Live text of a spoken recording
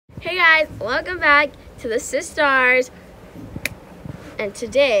guys, welcome back to the Sistars. And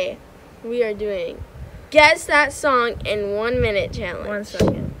today we are doing Guess That Song in 1 Minute challenge. 1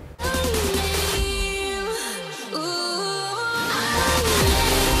 second.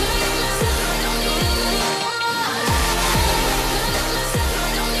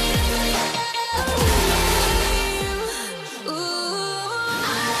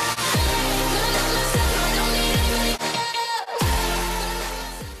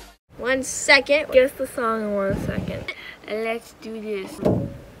 One second. Guess the song in 1 second. Let's do this. Turn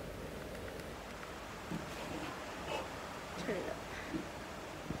it up.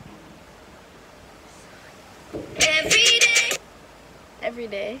 Every day. Every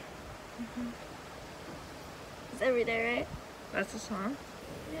day. It's every day, right? That's the song?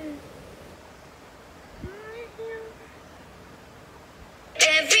 Yeah.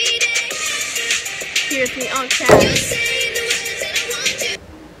 Every day. Here's me on crap.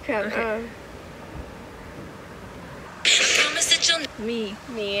 Crap. Okay. Me.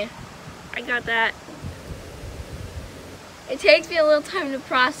 I got that. It takes me a little time to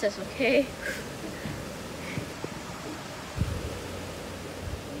process, okay?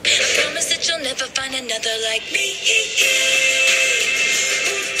 I promise that you'll never find another like me.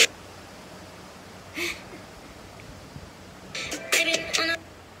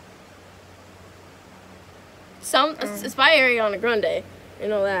 It's by Ariana Grande. You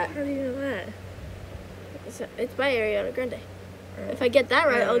know that. How do you know that? It's by Ariana Grande. If I get that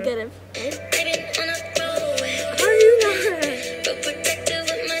right, I'll get it. Right? How do you know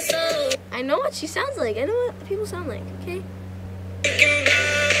that? I know what she sounds like. I know what people sound like, okay?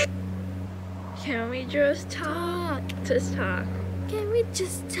 Can we just talk? Just talk. Can we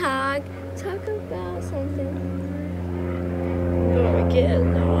just talk? Talk about something. Don't get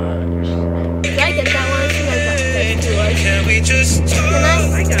lost. Did I get that one? I think I got that too. Can we just talk? Can I?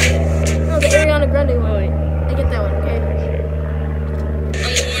 I got it. No, the Ariana Grande one. I get that one, okay?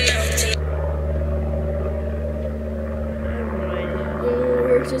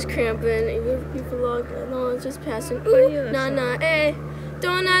 We're just cramping. People log. No, it's just passing. Ooh, nah, nah, eh.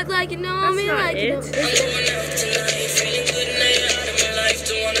 Don't act like you know me like you know.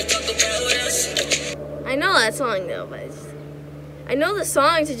 I know that song though, but I know the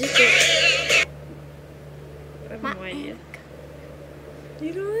songs. I just don't. I have no idea.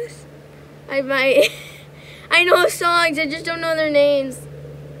 You know this? I might. I know songs. I just don't know their names.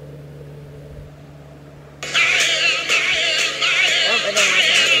 Oh, I don't know.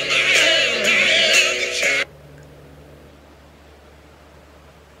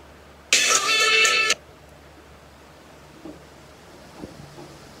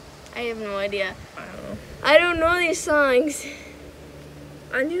 I have no idea. I don't know. I don't know these songs.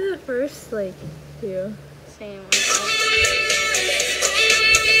 I knew the first, like, few. Same.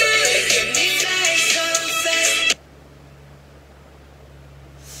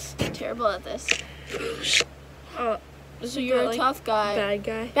 I'm terrible at this. Oh, So you're a tough guy. bad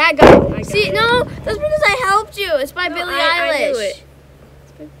guy. Bad guy. I See, got it. no, that's because I helped you. It's by Billie Eilish. I knew it.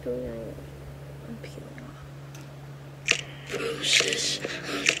 It's by Billie Eilish. I'm peeling off. Bruises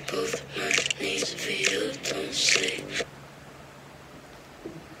on both my knees for you, don't sleep.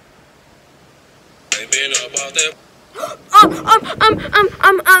 Ain't been about that.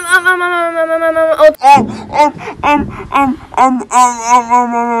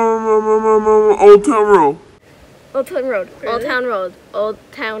 Old Town Road. Old Town Road. Really? Old Town Road. Old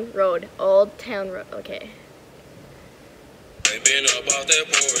Town Road. Old Town Road. Okay. Ain't been about that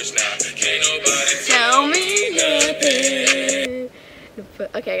porridge now. Can't nobody Tell me nothing.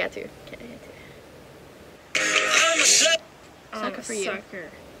 Okay, I got two. Okay, I got two. I'm a sucker. Sucker for you. Sucker.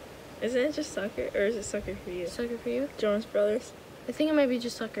 Isn't it just sucker, or is it sucker for you? Sucker for you? Jonas Brothers. I think it might be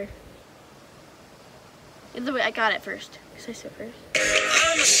just sucker. Either way, I got it first. Because I said first.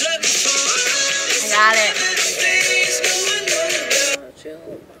 I'm a sucker for I got it.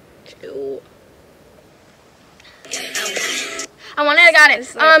 Chill. I wanted. I got it.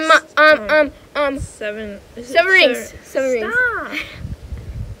 It's like, 7. Is it 7 rings. 7 rings. Stop.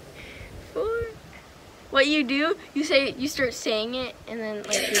 4. What you do? You say. You start saying it, and then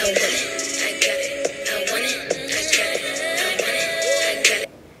like. You guys,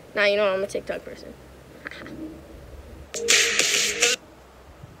 now you know I'm a TikTok person.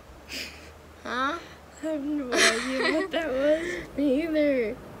 Huh? I have no idea what that was. Me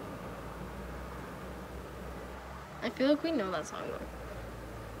either. I feel like we know that song though.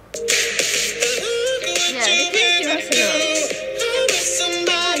 Yeah.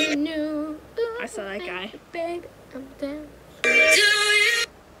 Somebody new. I saw that guy. Baby, I'm down.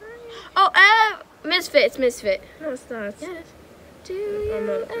 Oh, Misfit. It's Misfit. No, it's not. Yes. Do you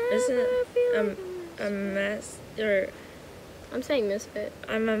ever feel a mess, or I'm saying misfit.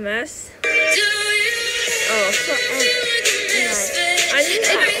 I'm a mess. Oh, so, I knew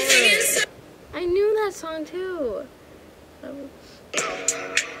that I knew that song too.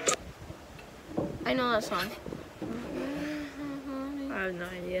 I know that song. one. I have no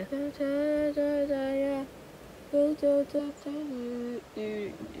idea. Yeah,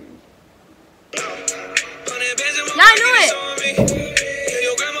 I know it.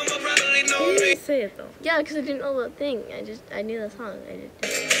 Say it though. Yeah, because I didn't know the thing. I knew the song.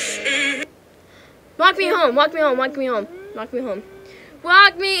 Walk me home, walk me home, walk me home, walk me home.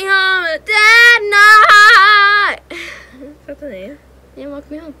 Walk me home at that night. Is that the name? Yeah, walk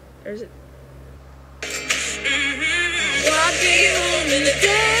me home. Or is it? Walk me home in the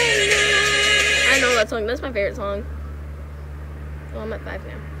day. I know that song. That's my favorite song. Well, I'm at 5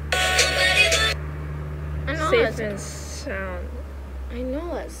 now. I know Safe that and song. Sound. I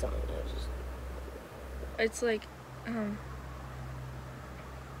know that song. It's like,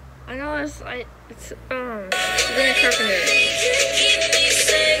 I know it's Sabrina Carpenter.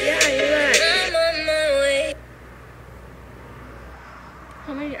 Yeah, I knew that.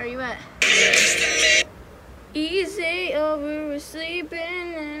 How many are you at? Easy over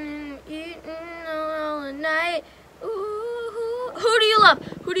sleeping and eating all the night. Ooh, who do you love?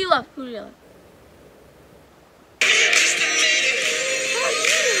 Who do you love? Who do you love?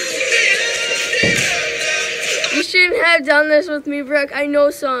 You shouldn't have done this with me, Brooke. I know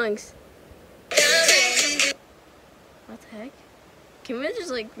songs. What the heck? Can we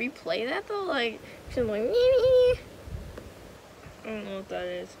just like replay that though? Like, I'm like, I don't know what that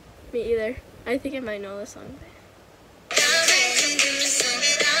is. me either. I think I might know the song.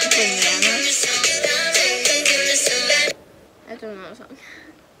 I don't know the song.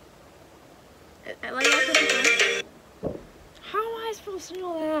 I like that. How am I supposed to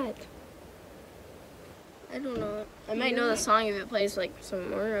know that? I don't know. I might know the song if it plays like some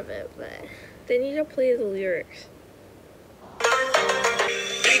more of it, but They need to play the lyrics.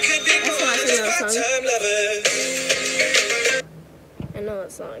 that's not the song. I know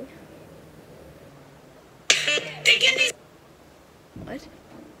that song. What?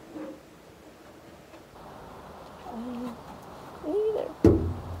 Neither.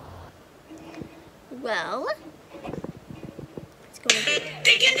 Well, let's go.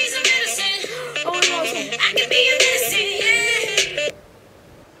 Oh, no. I can be a medicine, yeah.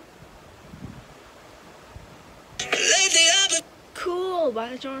 Lately I've been Cool by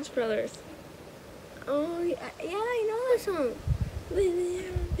the Jonas Brothers. Oh, yeah, I know that song. Lately I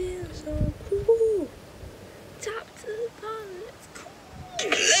feel so cool. Top to the bottom, it's cool.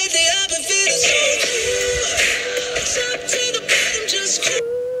 Lately I've been feeling so cool. Top to the bottom, just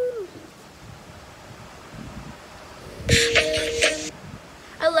cool.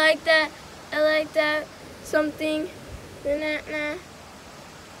 I like that. I like that. Something. Nah.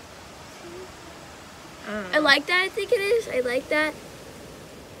 I like that. I think it is. I like that.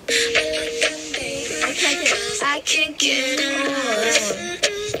 I can't get enough.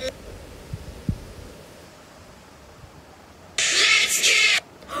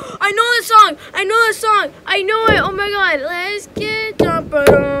 I know the song. I know the song. I know it. Oh my god. Let's get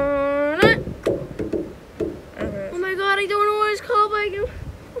jumping on it. Oh my god. I don't know what it's called, but I don't know.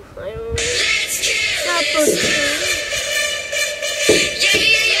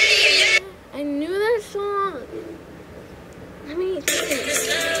 I knew that song. Let me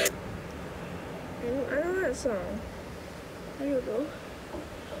think. I know that song. I don't know.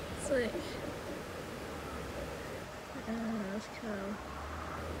 It's like, I don't know, it's kind of.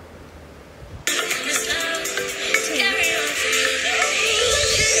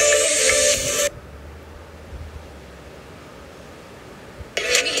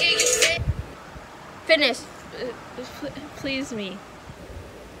 Finish. Please me.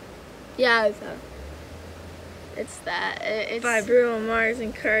 Yeah, it's that. It's By Bruno Mars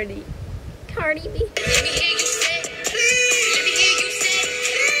and Cardi. Cardi B.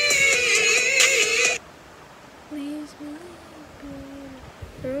 Please me.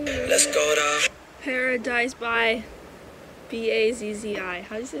 Let's go down. Paradise by Bazzi. How do you say his name?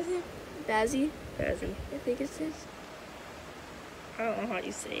 Bazzi. Bazzi. I think it's this. I don't know how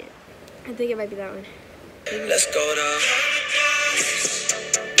you say it. I think it might be that one. Let's go down.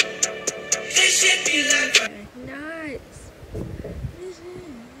 This should be like Nuts.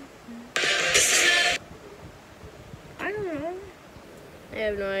 I don't know. I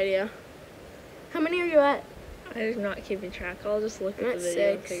have no idea. How many are you at? I'm not keeping track. I'll just look I'm at at the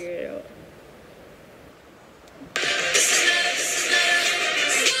video and 6. figure it out.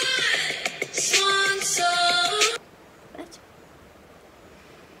 What?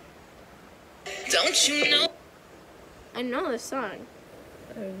 Don't you know? I know this song.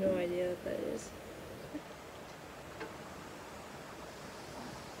 I have no idea what that is.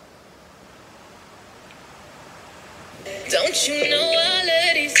 Don't you know all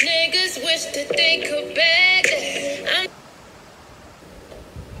of these niggas wish that they could beg?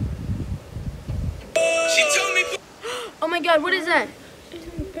 She told me. Oh my God, what is that?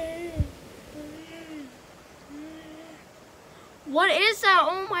 What is that?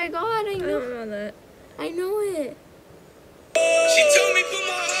 Oh my God, I I know. don't know that. I know it. She told me put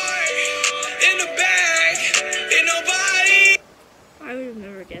my heart in a bag, in nobody. I would have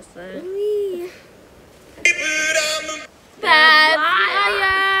never guessed that. But I'm a Bad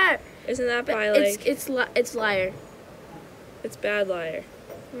liar. Isn't that by like? It's liar. It's Bad Liar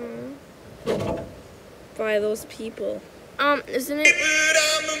Hmm. by those people. Isn't it? but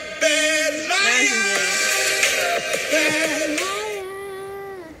I'm a bad liar. Bad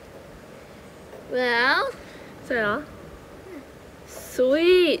liar. Well, So,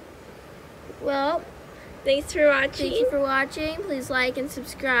 sweet. well. Thanks for watching. Thank you for watching. Please like and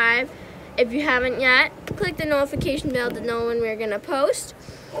subscribe. If you haven't yet, click the notification bell to know when we're gonna post.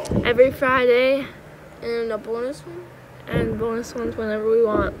 Every Friday And a bonus one. and bonus ones whenever we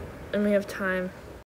want and we have time.